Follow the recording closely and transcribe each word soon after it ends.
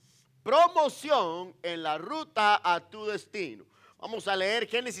promoción en la ruta a tu destino. Vamos a leer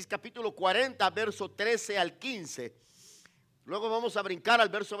Génesis capítulo 40, verso 13 al 15. Luego vamos a brincar al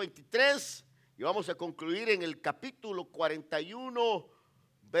verso 23 y vamos a concluir en el capítulo 41,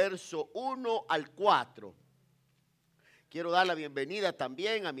 verso 1 al 4. Quiero dar la bienvenida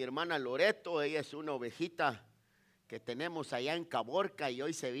también a mi hermana Loreto. Ella es una ovejita que tenemos allá en Caborca y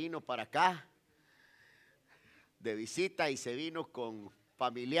hoy se vino para acá de visita y se vino con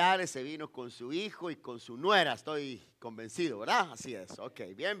familiares, se vino con su hijo y con su nuera. Estoy convencido, ¿verdad? Así es. Ok,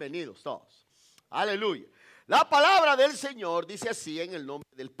 bienvenidos todos. Aleluya. La palabra del Señor dice así en el nombre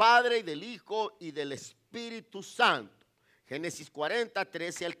del Padre y del Hijo y del Espíritu Santo. Génesis 40,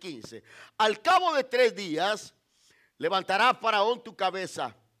 13 al 15. Al cabo de 3 días levantará Faraón tu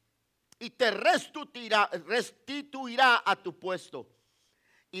cabeza y te restituirá a tu puesto.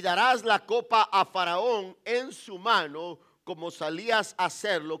 Y darás la copa a Faraón en su mano como salías a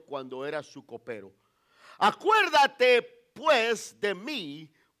hacerlo cuando eras su copero. Acuérdate pues de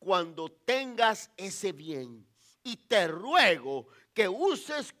mí cuando tengas ese bien, y te ruego que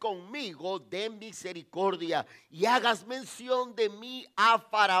uses conmigo de misericordia y hagas mención de mí a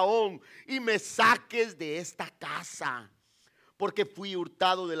Faraón y me saques de esta casa. Porque fui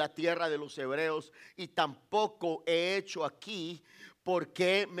hurtado de la tierra de los hebreos y tampoco he hecho aquí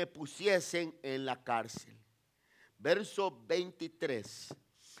porque me pusiesen en la cárcel. Verso 23.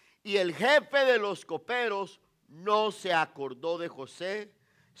 Y el jefe de los coperos no se acordó de José,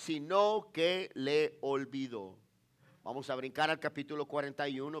 sino que le olvidó. Vamos a brincar al capítulo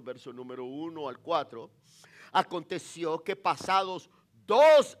 41, verso número 1 al 4. Aconteció que pasados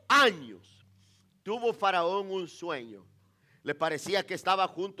 2 años tuvo Faraón un sueño. Le parecía que estaba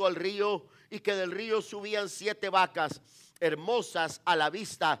junto al río y que del río subían 7 vacas hermosas a la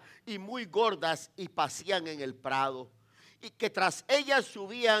vista y muy gordas y pasían en el prado. Y que tras ellas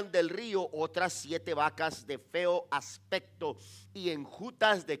subían del río otras 7 vacas de feo aspecto y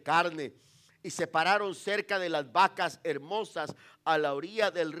enjutas de carne. Y se pararon cerca de las vacas hermosas a la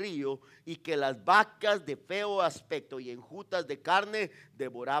orilla del río, y que las vacas de feo aspecto y enjutas de carne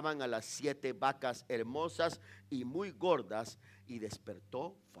devoraban a las 7 vacas hermosas y muy gordas. Y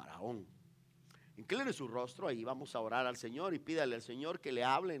despertó Faraón. Incline su rostro, ahí vamos a orar al Señor y pídale al Señor que le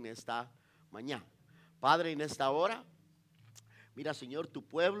hable en esta mañana. Padre, en esta hora, mira, Señor, tu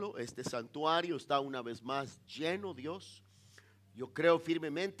pueblo, este santuario está una vez más lleno, Dios. Yo creo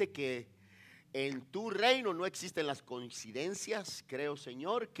firmemente que en tu reino no existen las coincidencias. Creo,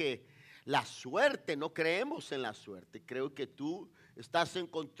 Señor, que la suerte, no creemos en la suerte. Creo que tú estás en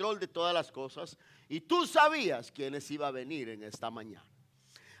control de todas las cosas y tú sabías quiénes iba a venir en esta mañana.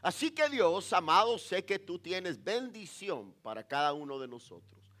 Así que Dios, amado, sé que tú tienes bendición para cada uno de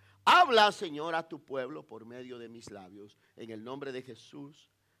nosotros. Habla, Señor, a tu pueblo por medio de mis labios. En el nombre de Jesús.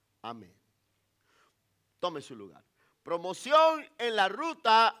 Amén. Tome su lugar. Promoción en la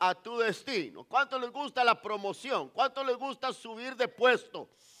ruta a tu destino. ¿Cuánto les gusta la promoción? ¿Cuánto les gusta subir de puesto?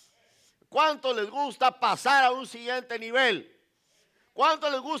 ¿Cuánto les gusta pasar a un siguiente nivel? ¿Cuánto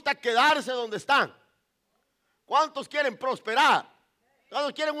les gusta quedarse donde están? ¿Cuántos quieren prosperar?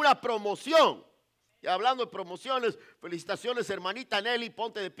 ¿Cuántos quieren una promoción? Y hablando de promociones, felicitaciones, hermanita Nelly.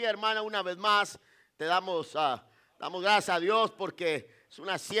 Ponte de pie, hermana, una vez más. Te damos gracias a Dios porque es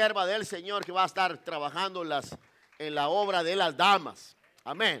una sierva del Señor que va a estar trabajando en la obra de las damas.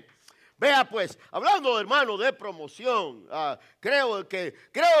 Amén. Vea pues, hablando, hermano, de promoción, creo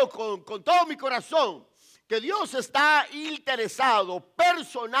con todo mi corazón que Dios está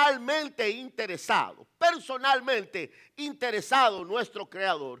personalmente interesado, nuestro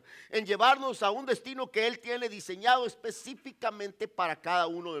Creador, en llevarnos a un destino que Él tiene diseñado específicamente para cada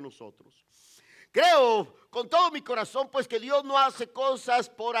uno de nosotros. Creo con todo mi corazón pues que Dios no hace cosas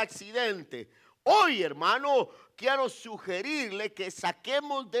por accidente. Hoy, hermano, quiero sugerirle que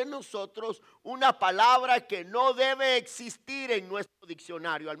saquemos de nosotros una palabra que no debe existir en nuestro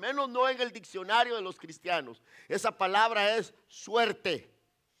diccionario, al menos no en el diccionario de los cristianos. Esa palabra es suerte.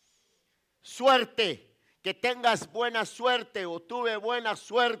 Suerte. Que tengas buena suerte o tuve buena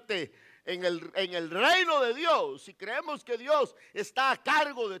suerte en el reino de Dios. Si creemos que Dios está a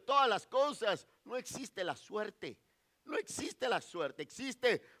cargo de todas las cosas, no existe la suerte. No existe la suerte,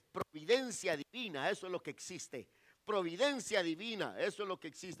 existe providencia divina, eso es lo que existe. Providencia divina, eso es lo que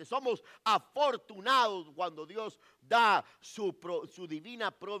existe. Somos afortunados cuando Dios da su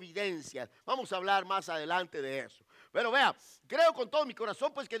divina providencia. Vamos a hablar más adelante de eso. Pero vea, creo con todo mi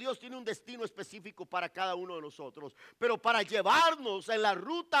corazón pues que Dios tiene un destino específico para cada uno de nosotros. Pero para llevarnos en la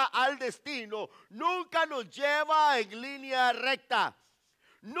ruta al destino, nunca nos lleva en línea recta.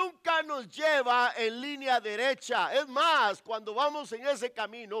 nunca nos lleva en línea derecha. Es más, cuando vamos en ese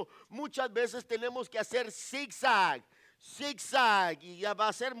camino, muchas veces tenemos que hacer zigzag. Zigzag, y ya va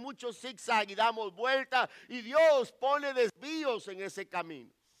a ser mucho zigzag y damos vuelta, y Dios pone desvíos en ese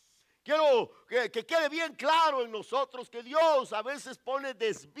camino. Quiero que quede bien claro en nosotros que Dios a veces pone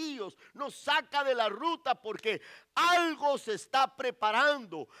desvíos, nos saca de la ruta porque algo se está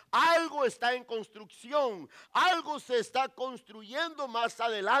preparando, algo está en construcción, algo se está construyendo más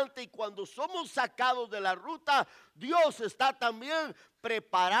adelante, y cuando somos sacados de la ruta, Dios está también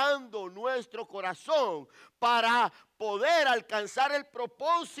preparando nuestro corazón para poder alcanzar el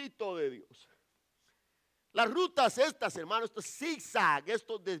propósito de Dios. Las rutas estas, hermanos, estos zigzag,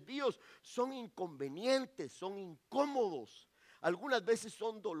 estos desvíos son inconvenientes, son incómodos. Algunas veces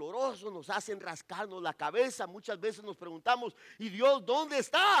son dolorosos, nos hacen rascarnos la cabeza. Muchas veces nos preguntamos, ¿y Dios dónde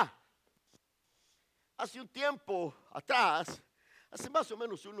está? Hace un tiempo atrás, hace más o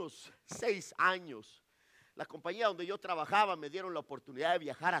menos unos 6 años, la compañía donde yo trabajaba me dieron la oportunidad de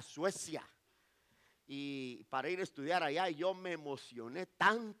viajar a Suecia. Y para ir a estudiar allá, yo me emocioné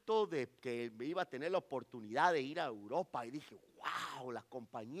tanto de que me iba a tener la oportunidad de ir a Europa. Y dije, wow, la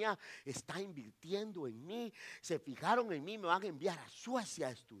compañía está invirtiendo en mí. Se fijaron en mí, me van a enviar a Suecia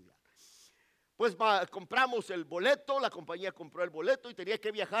a estudiar. Pues compramos el boleto, la compañía compró el boleto y tenía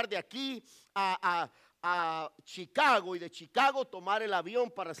que viajar de aquí a Chicago. Y de Chicago tomar el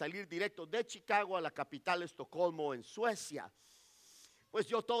avión para salir directo de Chicago a la capital, Estocolmo, en Suecia. Pues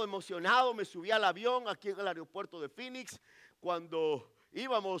yo todo emocionado me subí al avión aquí en el aeropuerto de Phoenix. Cuando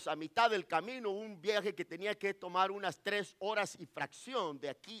íbamos a mitad del camino, un viaje que tenía que tomar unas 3 horas y fracción de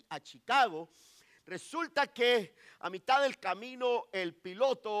aquí a Chicago, resulta que a mitad del camino el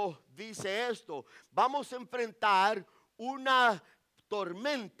piloto dice esto: vamos a enfrentar una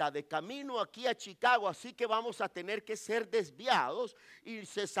tormenta de camino aquí a Chicago, así que vamos a tener que ser desviados. Y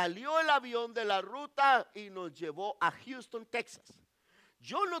se salió el avión de la ruta y nos llevó a Houston, Texas.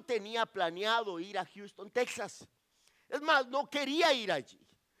 Yo no tenía planeado ir a Houston, Texas. Es más, no quería ir allí,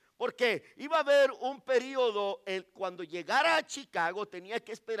 porque iba a haber un periodo, cuando llegara a Chicago tenía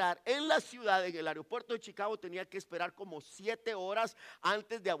que esperar en la ciudad, en el aeropuerto de Chicago, tenía que esperar como 7 horas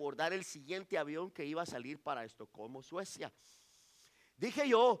antes de abordar el siguiente avión que iba a salir para Estocolmo, Suecia. Dije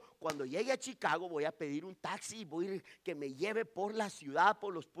yo, cuando llegue a Chicago voy a pedir un taxi, voy a ir que me lleve por la ciudad,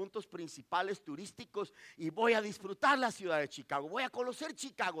 por los puntos principales turísticos, y voy a disfrutar la ciudad de Chicago. Voy a conocer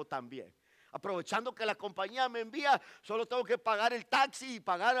Chicago también. Aprovechando que la compañía me envía, solo tengo que pagar el taxi y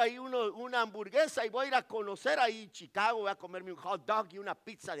pagar ahí una hamburguesa, y voy a ir a conocer ahí Chicago. Voy a comerme un hot dog y una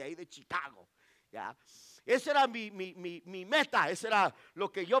pizza de ahí de Chicago. ¿Ya? Esa era mi meta, eso era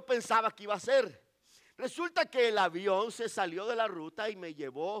lo que yo pensaba que iba a hacer. Resulta que el avión se salió de la ruta y nos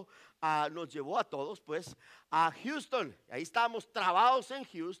llevó a todos pues a Houston. Ahí estábamos trabados en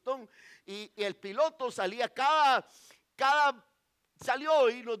Houston, y el piloto salía salió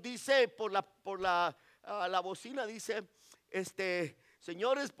y nos dice por la bocina, dice,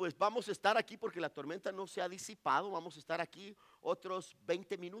 señores, pues vamos a estar aquí porque la tormenta no se ha disipado, vamos a estar aquí otros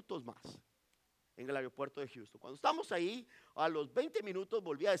 20 minutos más en el aeropuerto de Houston. Cuando estamos ahí, a los 20 minutos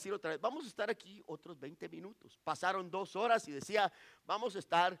volví a decir otra vez, vamos a estar aquí otros 20 minutos. Pasaron 2 horas y decía, vamos a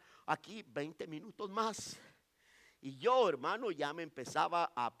estar aquí 20 minutos más. Y yo, hermano, ya me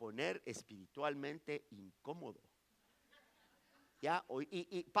empezaba a poner espiritualmente incómodo. Ya,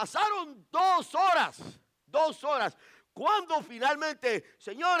 y pasaron 2 horas, 2 horas. Cuando finalmente,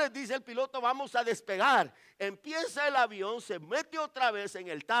 señores, dice el piloto, vamos a despegar. Empieza el avión, se mete otra vez en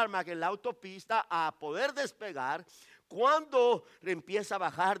el tarmac, en la autopista, a poder despegar. Cuando empieza a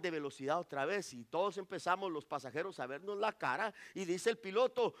bajar de velocidad otra vez, y todos empezamos los pasajeros a vernos la cara, y dice el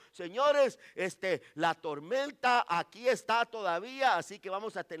piloto, señores, la tormenta aquí está todavía, así que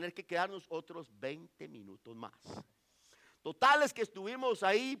vamos a tener que quedarnos otros 20 minutos más. Total es que estuvimos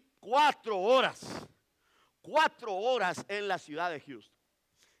ahí 4 horas. 4 horas en la ciudad de Houston.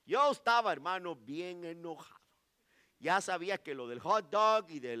 Yo estaba, hermano, bien enojado. Ya sabía que lo del hot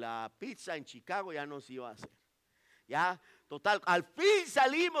dog y de la pizza en Chicago ya no se iba a hacer. Ya, total, al fin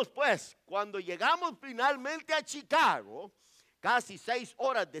salimos pues. Cuando llegamos finalmente a Chicago, casi 6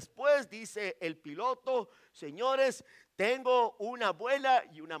 horas después, dice el piloto, señores, tengo una buena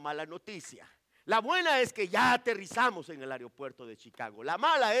y una mala noticia. La buena es que ya aterrizamos en el aeropuerto de Chicago. La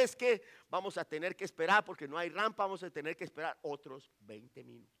mala es que vamos a tener que esperar, porque no hay rampa, vamos a tener que esperar otros 20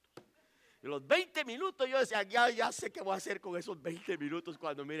 minutos. Y los 20 minutos yo decía, ya sé qué voy a hacer con esos 20 minutos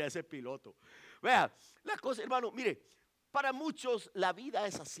cuando mire a ese piloto. Vea, la cosa, hermano, mire, para muchos la vida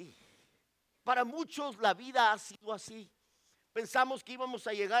es así. Para muchos la vida ha sido así. Pensamos que íbamos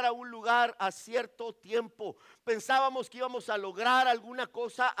a llegar a un lugar a cierto tiempo. Pensábamos que íbamos a lograr alguna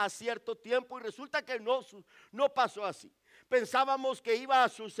cosa a cierto tiempo y resulta que no pasó así. Pensábamos que iba a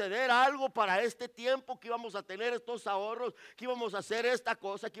suceder algo para este tiempo, que íbamos a tener estos ahorros, que íbamos a hacer esta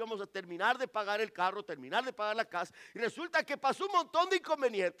cosa, que íbamos a terminar de pagar el carro, terminar de pagar la casa. Y resulta que pasó un montón de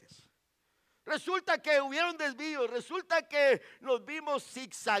inconvenientes. Resulta que hubieron desvíos, resulta que nos vimos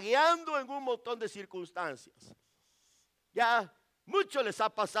zigzagueando en un montón de circunstancias. Ya mucho les ha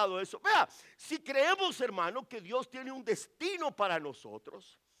pasado eso. Vea, si creemos, hermano, que Dios tiene un destino para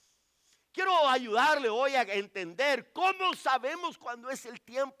nosotros, quiero ayudarle hoy a entender cómo sabemos cuando es el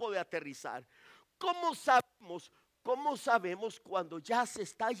tiempo de aterrizar. ¿Cómo sabemos cuando ya se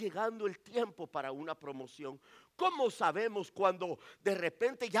está llegando el tiempo para una promoción? ¿Cómo sabemos cuando de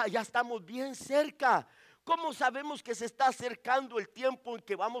repente ya estamos bien cerca? ¿Cómo sabemos que se está acercando el tiempo en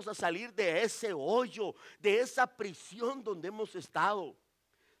que vamos a salir de ese hoyo, de esa prisión donde hemos estado?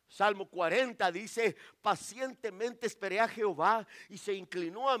 Salmo 40 dice: pacientemente esperé a Jehová y se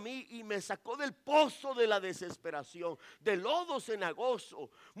inclinó a mí y me sacó del pozo de la desesperación, del lodo cenagoso.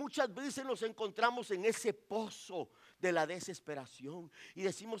 Muchas veces nos encontramos en ese pozo de la desesperación y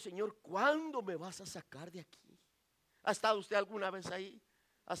decimos: Señor, ¿cuándo me vas a sacar de aquí? ¿Ha estado usted alguna vez ahí?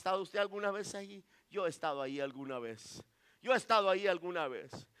 ¿Ha estado usted alguna vez ahí? Yo he estado ahí alguna vez.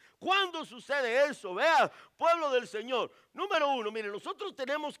 ¿Cuándo sucede eso? Vea, pueblo del Señor. Número uno, mire, nosotros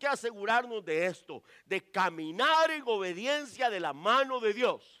tenemos que asegurarnos de esto, de caminar en obediencia de la mano de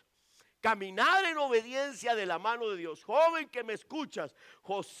Dios. Caminar en obediencia de la mano de Dios. Joven que me escuchas,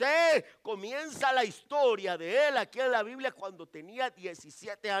 José comienza la historia de él aquí en la Biblia cuando tenía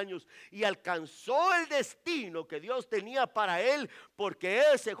 17 años y alcanzó el destino que Dios tenía para él porque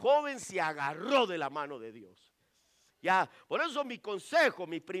ese joven se agarró de la mano de Dios. Ya, por eso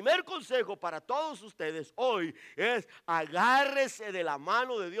mi primer consejo para todos ustedes hoy es: agárrese de la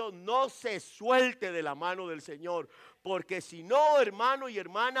mano de Dios, no se suelte de la mano del Señor, porque si no, hermano y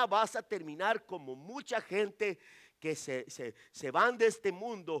hermana, vas a terminar como mucha gente que se van de este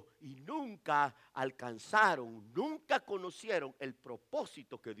mundo y nunca alcanzaron, nunca conocieron el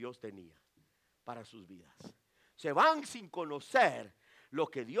propósito que Dios tenía para sus vidas. Se van sin conocer lo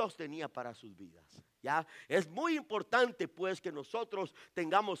que Dios tenía para sus vidas. Ya es muy importante pues que nosotros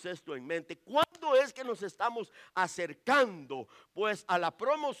tengamos esto en mente. ¿Cuándo es que nos estamos acercando pues a la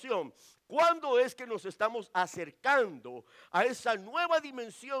promoción? ¿Cuándo es que nos estamos acercando a esa nueva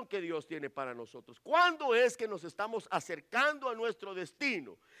dimensión que Dios tiene para nosotros? ¿Cuándo es que nos estamos acercando a nuestro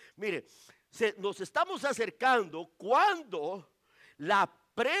destino? Mire, nos estamos acercando cuando la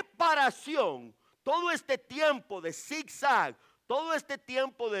preparación, todo este tiempo de zigzag, todo este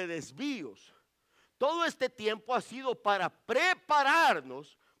tiempo de desvíos, todo este tiempo ha sido para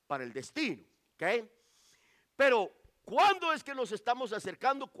prepararnos para el destino, ¿ok? Pero ¿cuándo es que nos estamos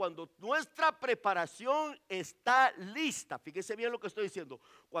acercando? Cuando nuestra preparación está lista. Fíjese bien lo que estoy diciendo.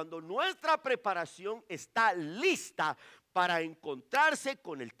 Cuando nuestra preparación está lista para encontrarse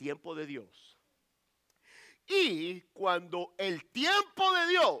con el tiempo de Dios. Y cuando el tiempo de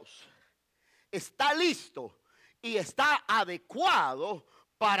Dios está listo y está adecuado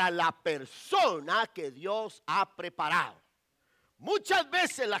para la persona que Dios ha preparado. Muchas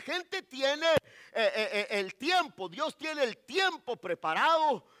veces la gente tiene el tiempo, Dios tiene el tiempo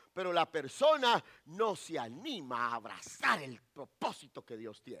preparado, pero la persona no se anima a abrazar el propósito que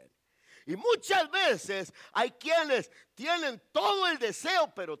Dios tiene. Y muchas veces hay quienes tienen todo el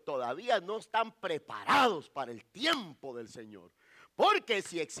deseo, pero todavía no están preparados para el tiempo del Señor. Porque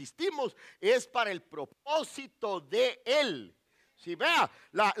si existimos es para el propósito de Él. Si vea,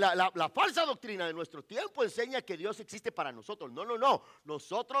 la falsa doctrina de nuestro tiempo enseña que Dios existe para nosotros. No.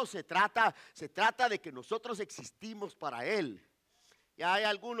 Nosotros se trata de que nosotros existimos para Él. Ya hay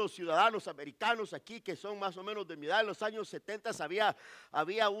algunos ciudadanos americanos aquí que son más o menos de mi edad. En los años 70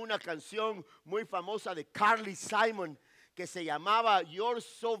 había una canción muy famosa de Carly Simon que se llamaba You're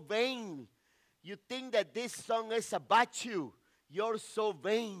So Vain. You think that this song is about you. You're so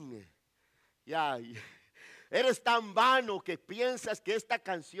vain. Ya, eres tan vano que piensas que esta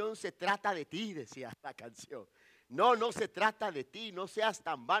canción se trata de ti, decía la canción. No se trata de ti, no seas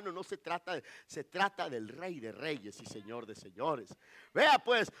tan vano, se trata del Rey de Reyes y Señor de Señores. Vea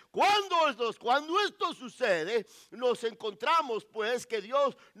pues, cuando esto sucede, nos encontramos pues que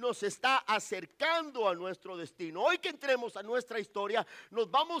Dios nos está acercando a nuestro destino. Hoy que entremos a nuestra historia, nos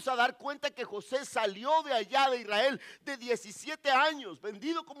vamos a dar cuenta que José salió de allá de Israel de 17 años,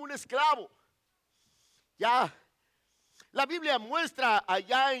 vendido como un esclavo. Ya. La Biblia muestra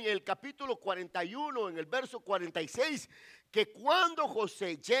allá en el capítulo 41, en el verso 46, que cuando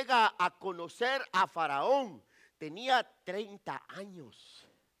José llega a conocer a Faraón, tenía 30 años.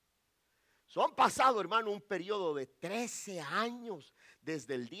 Han pasado, hermano, un periodo de 13 años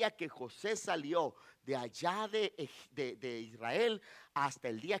desde el día que José salió de allá de Israel hasta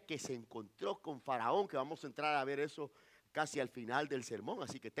el día que se encontró con Faraón, que vamos a entrar a ver eso casi al final del sermón,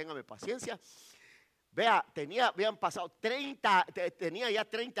 así que téngame paciencia. Vea, tenía ya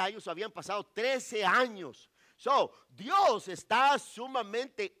 30 años, habían pasado 13 años. Dios está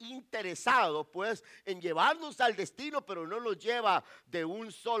sumamente interesado pues en llevarnos al destino, pero no nos lleva de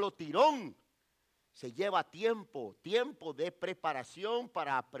un solo tirón. Se lleva tiempo de preparación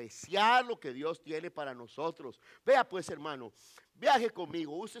para apreciar lo que Dios tiene para nosotros. Vea pues, hermano, viaje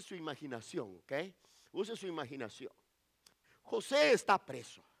conmigo, use su imaginación, ¿ok? Use su imaginación. José está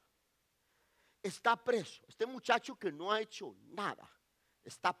preso. Está preso. Este muchacho que no ha hecho nada,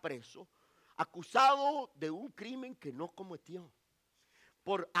 está preso, acusado de un crimen que no cometió.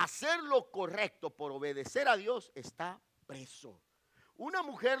 Por hacer lo correcto, por obedecer a Dios, está preso. Una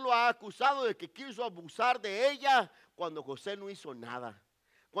mujer lo ha acusado de que quiso abusar de ella cuando José no hizo nada.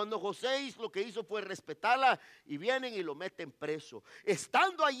 Cuando José lo que hizo fue respetarla y vienen y lo meten preso.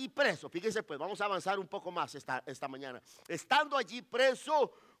 Estando allí preso, fíjense pues, vamos a avanzar un poco más esta mañana. Estando allí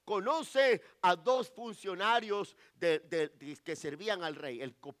preso, conoce a dos funcionarios que servían al rey,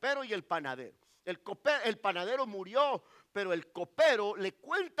 el copero y el panadero. El panadero murió, pero el copero le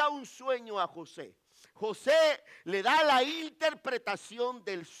cuenta un sueño a José. José le da la interpretación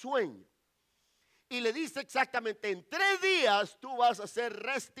del sueño y le dice exactamente: en 3 días tú vas a ser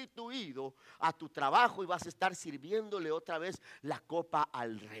restituido a tu trabajo y vas a estar sirviéndole otra vez la copa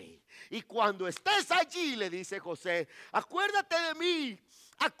al rey. Y cuando estés allí, le dice José, acuérdate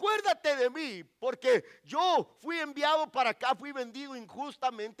de mí, porque yo fui enviado para acá, fui vendido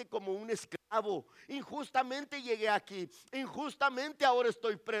injustamente como un esclavo, injustamente llegué aquí, injustamente ahora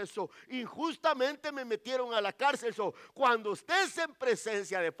estoy preso, injustamente me metieron a la cárcel. Cuando estés en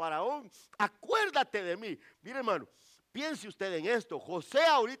presencia de Faraón, acuérdate de mí. Mire, hermano, piense usted en esto. José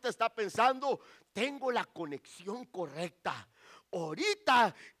ahorita está pensando, tengo la conexión correcta.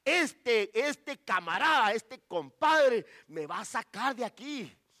 Ahorita este camarada, este compadre me va a sacar de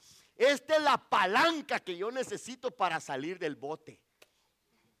aquí. Esta es la palanca que yo necesito para salir del bote.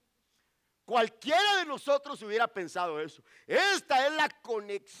 Cualquiera de nosotros hubiera pensado eso. Esta es la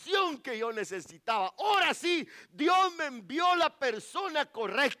conexión que yo necesitaba. Ahora sí, Dios me envió la persona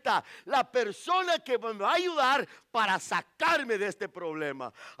correcta, la persona que me va a ayudar para sacarme de este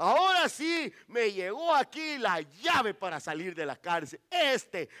problema. Ahora sí, me llegó aquí la llave para salir de la cárcel.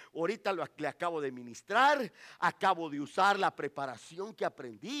 Ahorita le acabo de ministrar, acabo de usar la preparación que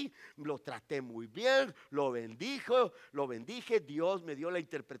aprendí, lo traté muy bien, lo bendije, Dios me dio la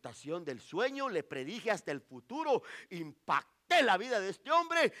interpretación del sueño, le predije hasta el futuro, impacté la vida de este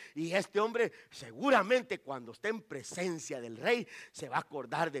hombre, y este hombre seguramente cuando esté en presencia del rey se va a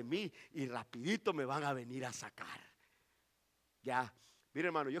acordar de mí y rapidito me van a venir a sacar. Ya, mire,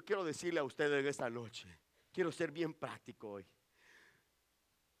 hermano, yo quiero decirle a ustedes en esta noche, quiero ser bien práctico hoy.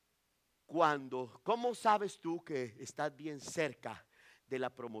 ¿Cómo sabes tú que estás bien cerca de la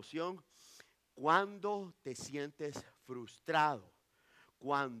promoción? Cuando te sientes frustrado,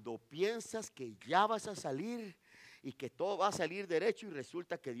 cuando piensas que ya vas a salir y que todo va a salir derecho y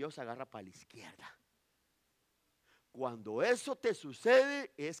resulta que Dios agarra para la izquierda. Cuando eso te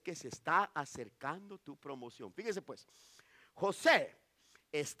sucede es que se está acercando tu promoción. Fíjese pues, José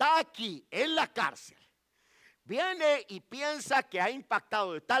está aquí en la cárcel. Viene y piensa que ha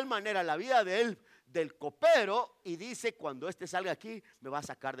impactado de tal manera la vida de él, del copero, y dice: cuando este salga aquí me va a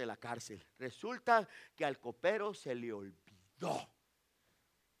sacar de la cárcel. Resulta que al copero se le olvidó.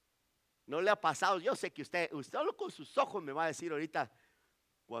 No le ha pasado. Yo sé que usted solo con sus ojos me va a decir ahorita,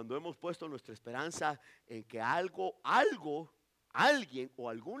 cuando hemos puesto nuestra esperanza en que alguien o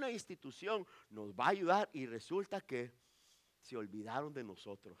alguna institución nos va a ayudar y resulta que se olvidaron de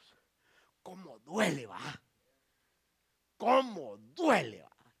nosotros. ¿Cómo duele, va? ¿Cómo duele, va?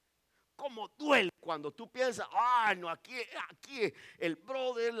 ¿Cómo duele cuando tú piensas, no, aquí el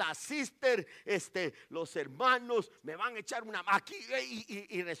brother, la sister, los hermanos me van a echar una aquí,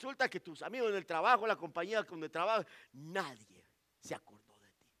 y resulta que tus amigos del trabajo, la compañía donde trabajas, nadie se acordó de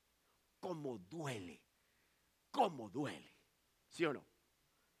ti? ¿Cómo duele? ¿Cómo duele? ¿Sí o no?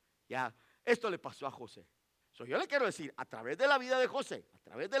 Ya, esto le pasó a José. Yo le quiero decir, a través de la vida de José, a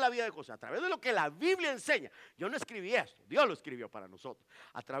través de lo que la Biblia enseña. Yo no escribí esto, Dios lo escribió para nosotros.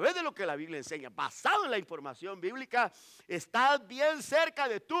 A través de lo que la Biblia enseña, basado en la información bíblica, estás bien cerca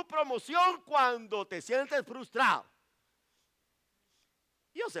de tu promoción cuando te sientes frustrado.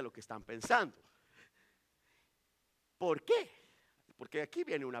 Yo sé lo que están pensando. ¿Por qué? Porque aquí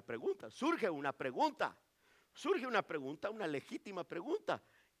viene una pregunta, surge una pregunta. surge una pregunta, una legítima pregunta.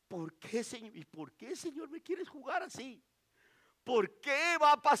 ¿Por qué, Señor? ¿Y por qué, Señor, me quieres jugar así? ¿Por qué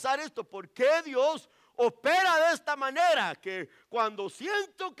va a pasar esto? ¿Por qué Dios opera de esta manera? Que cuando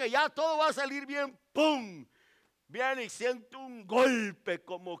siento que ya todo va a salir bien, ¡pum! Viene y siento un golpe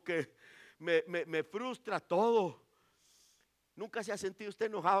como que me frustra todo. ¿Nunca se ha sentido usted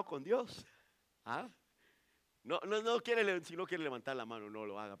enojado con Dios? ¿Ah? No quiere, si no quiere levantar la mano, no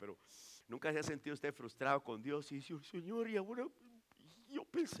lo haga, pero ¿nunca se ha sentido usted frustrado con Dios? Y dice, Señor, y ahora yo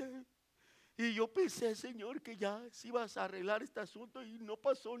pensé, Señor, que ya sí ibas a arreglar este asunto y no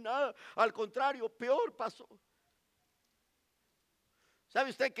pasó nada. Al contrario, peor pasó.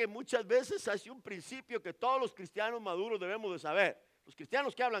 ¿Sabe usted que muchas veces hay un principio que todos los cristianos maduros debemos de saber? Los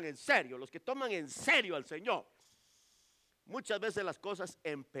cristianos que hablan en serio, los que toman en serio al Señor. Muchas veces las cosas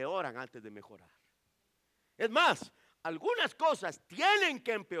empeoran antes de mejorar. Es más, algunas cosas tienen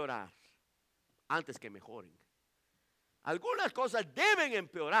que empeorar antes que mejoren. Algunas cosas deben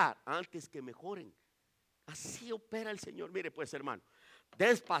empeorar antes que mejoren. Así opera el Señor. Mire pues, hermano,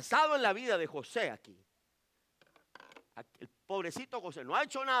 despasado en la vida de José aquí. El pobrecito José no ha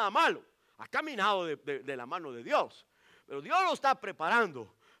hecho nada malo. Ha caminado de la mano de Dios. Pero Dios lo está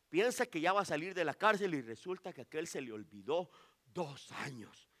preparando. Piensa que ya va a salir de la cárcel y resulta que a aquel se le olvidó 2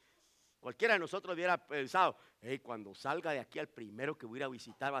 años. Cualquiera de nosotros hubiera pensado, hey, cuando salga de aquí, al primero que voy a ir a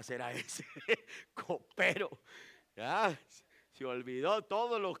visitar va a ser a ese copero. Ya, se olvidó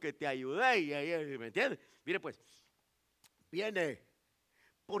todo lo que te ayudé, ¿me entiendes? Mire pues, viene,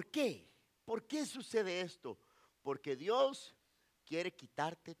 ¿por qué? ¿Por qué sucede esto? Porque Dios quiere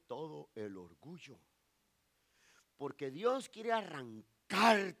quitarte todo el orgullo. Porque Dios quiere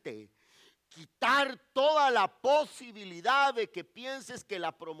arrancarte, quitar toda la posibilidad de que pienses que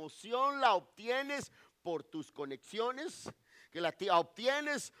la promoción la obtienes por tus conexiones, que la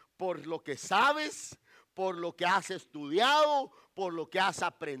obtienes por lo que sabes, por lo que has estudiado, por lo que has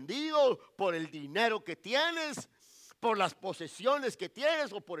aprendido, por el dinero que tienes, por las posesiones que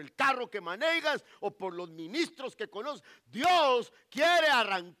tienes, o por el carro que manejas, o por los ministros que conoces. Dios quiere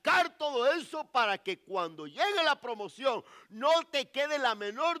arrancar todo eso para que cuando llegue la promoción no te quede la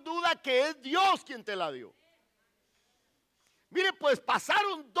menor duda que es Dios quien te la dio. Mire pues,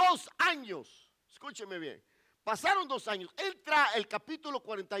 pasaron 2 años, escúcheme bien, pasaron 2 años, entra el capítulo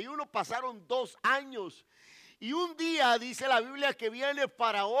 41, pasaron 2 años. Y un día dice la Biblia que viene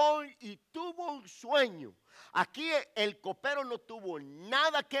Faraón y tuvo un sueño. Aquí el copero no tuvo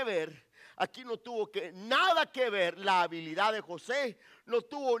nada que ver. Aquí no tuvo nada que ver la habilidad de José. No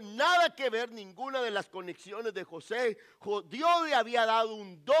tuvo nada que ver ninguna de las conexiones de José. Dios le había dado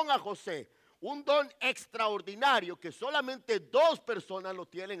un don a José. Un don extraordinario que solamente 2 personas lo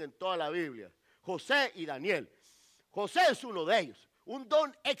tienen en toda la Biblia. José y Daniel. José es uno de ellos. Un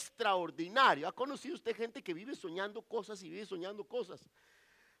don extraordinario. ¿Ha conocido usted gente que vive soñando cosas y vive soñando cosas?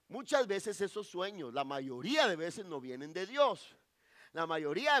 Muchas veces esos sueños, la mayoría de veces no vienen de Dios. La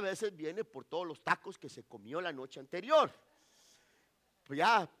mayoría de veces viene por todos los tacos que se comió la noche anterior. Pues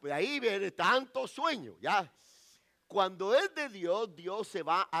ya, pues ahí viene tanto sueño, ya. Cuando es de Dios, Dios se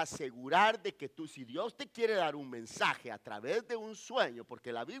va a asegurar de que tú, si Dios te quiere dar un mensaje a través de un sueño,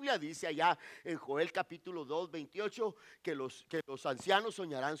 porque la Biblia dice allá en Joel capítulo 2, 28, que los ancianos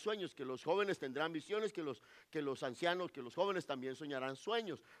soñarán sueños, que los jóvenes tendrán visiones, que los ancianos, que los jóvenes también soñarán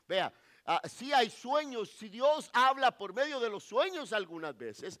sueños. Vea, sí hay sueños, si Dios habla por medio de los sueños algunas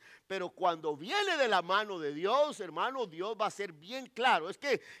veces, pero cuando viene de la mano de Dios, hermano, Dios va a ser bien claro. Es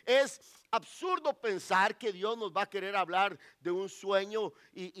que es absurdo pensar que Dios nos va a querer hablar de un sueño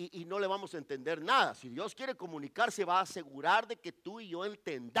y no le vamos a entender nada. Si Dios quiere comunicarse, va a asegurar de que tú y yo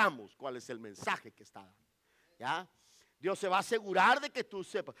entendamos cuál es el mensaje que está dando. ¿Ya? Dios se va a asegurar de que tú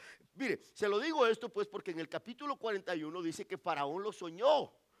sepas. Mire, se lo digo esto pues porque en el capítulo 41 dice que Faraón lo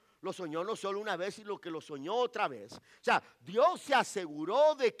soñó. Lo soñó no solo una vez, sino que lo soñó otra vez. O sea, Dios se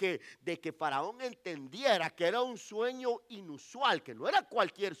aseguró de que Faraón entendiera que era un sueño inusual, que no era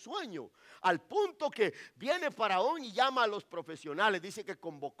cualquier sueño. Al punto que viene Faraón y llama a los profesionales. Dice que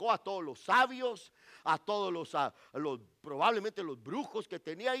convocó a todos los sabios, a todos los probablemente los brujos que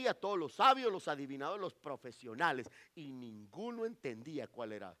tenía ahí, a todos los sabios, los adivinados, los profesionales. Y ninguno entendía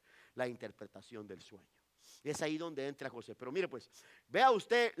cuál era la interpretación del sueño. Es ahí donde entra José. Pero mire pues, vea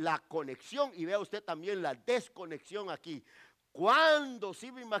usted la conexión y vea usted también la desconexión aquí. ¿Cuándo se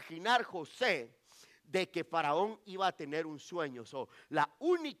iba a imaginar José de que Faraón iba a tener un sueño? La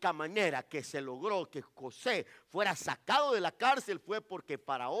única manera que se logró que José fuera sacado de la cárcel fue porque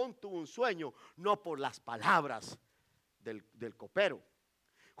Faraón tuvo un sueño, no por las palabras del copero.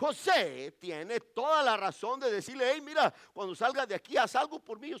 José tiene toda la razón de decirle, hey, mira, cuando salgas de aquí, haz algo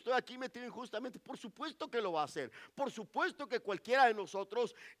por mí, yo estoy aquí metido injustamente. Por supuesto que lo va a hacer. Por supuesto que cualquiera de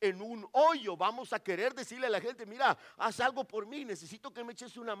nosotros en un hoyo vamos a querer decirle a la gente, mira, haz algo por mí, necesito que me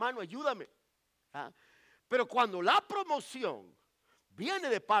eches una mano, ayúdame. ¿Ah? Pero cuando la promoción viene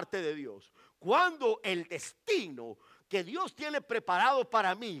de parte de Dios, cuando el destino que Dios tiene preparado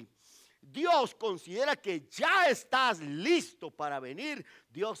para mí, Dios considera que ya estás listo para venir,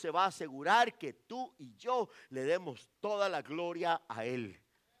 Dios se va a asegurar que tú y yo le demos toda la gloria a Él.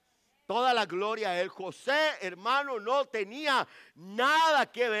 Toda la gloria a Él. José, hermano, no tenía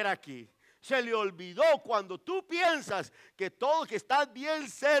nada que ver aquí. Se le olvidó. Cuando tú piensas que todo, que estás bien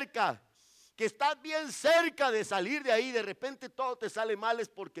cerca, que estás bien cerca de salir de ahí, de repente todo te sale mal, es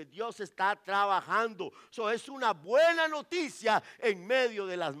porque Dios está trabajando. Eso es una buena noticia en medio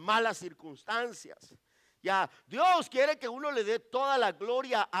de las malas circunstancias. Ya, Dios quiere que uno le dé toda la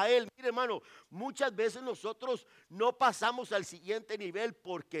gloria a Él. Mire, hermano, muchas veces nosotros no pasamos al siguiente nivel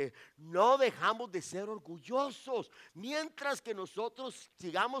porque no dejamos de ser orgullosos. Mientras que nosotros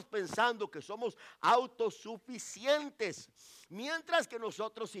sigamos pensando que somos autosuficientes. Mientras que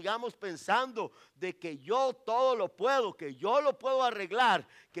nosotros sigamos pensando de que yo todo lo puedo, que yo lo puedo arreglar,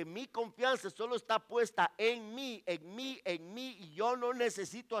 que mi confianza solo está puesta en mí, y yo no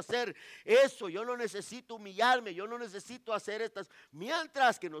necesito hacer eso, yo no necesito humillarme, yo no necesito hacer estas.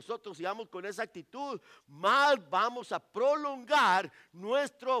 Mientras que nosotros sigamos con esa actitud, más vamos a prolongar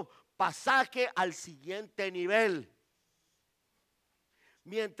nuestro pasaje al siguiente nivel.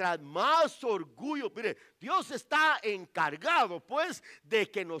 Mientras más orgullo, mire, Dios está encargado pues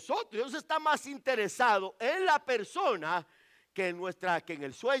de que nosotros, Dios está más interesado en la persona que en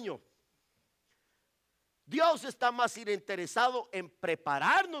el sueño. Dios está más interesado en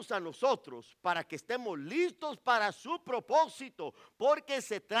prepararnos a nosotros para que estemos listos para su propósito, porque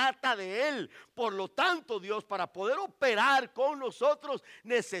se trata de Él. Por lo tanto, Dios, para poder operar con nosotros,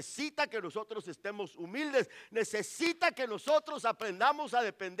 necesita que nosotros estemos humildes, necesita que nosotros aprendamos a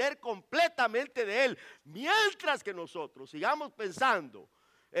depender completamente de Él. Mientras que nosotros sigamos pensando,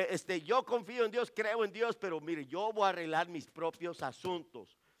 yo confío en Dios, creo en Dios, pero mire, yo voy a arreglar mis propios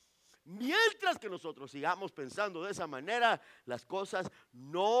asuntos. Mientras que nosotros sigamos pensando de esa manera, las cosas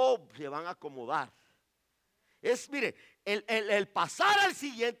no se van a acomodar. Mire, el pasar al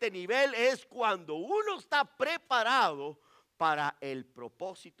siguiente nivel es cuando uno está preparado para el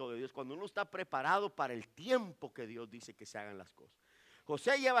propósito de Dios, cuando uno está preparado para el tiempo que Dios dice que se hagan las cosas.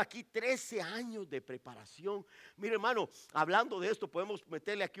 José lleva aquí 13 años de preparación. Mire, hermano, hablando de esto, podemos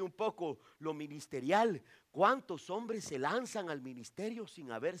meterle aquí un poco lo ministerial. ¿Cuántos hombres se lanzan al ministerio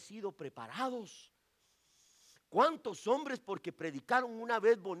sin haber sido preparados? ¿Cuántos hombres porque predicaron una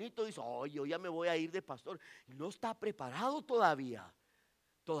vez bonito dicen, oye, yo ya me voy a ir de pastor? Y no está preparado todavía.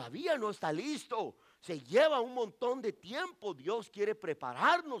 Todavía no está listo. Se lleva un montón de tiempo. Dios quiere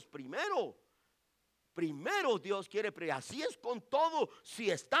prepararnos primero. Primero Dios quiere, así es con todo. Si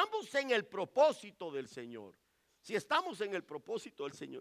estamos en el propósito del Señor, si estamos en el propósito del Señor,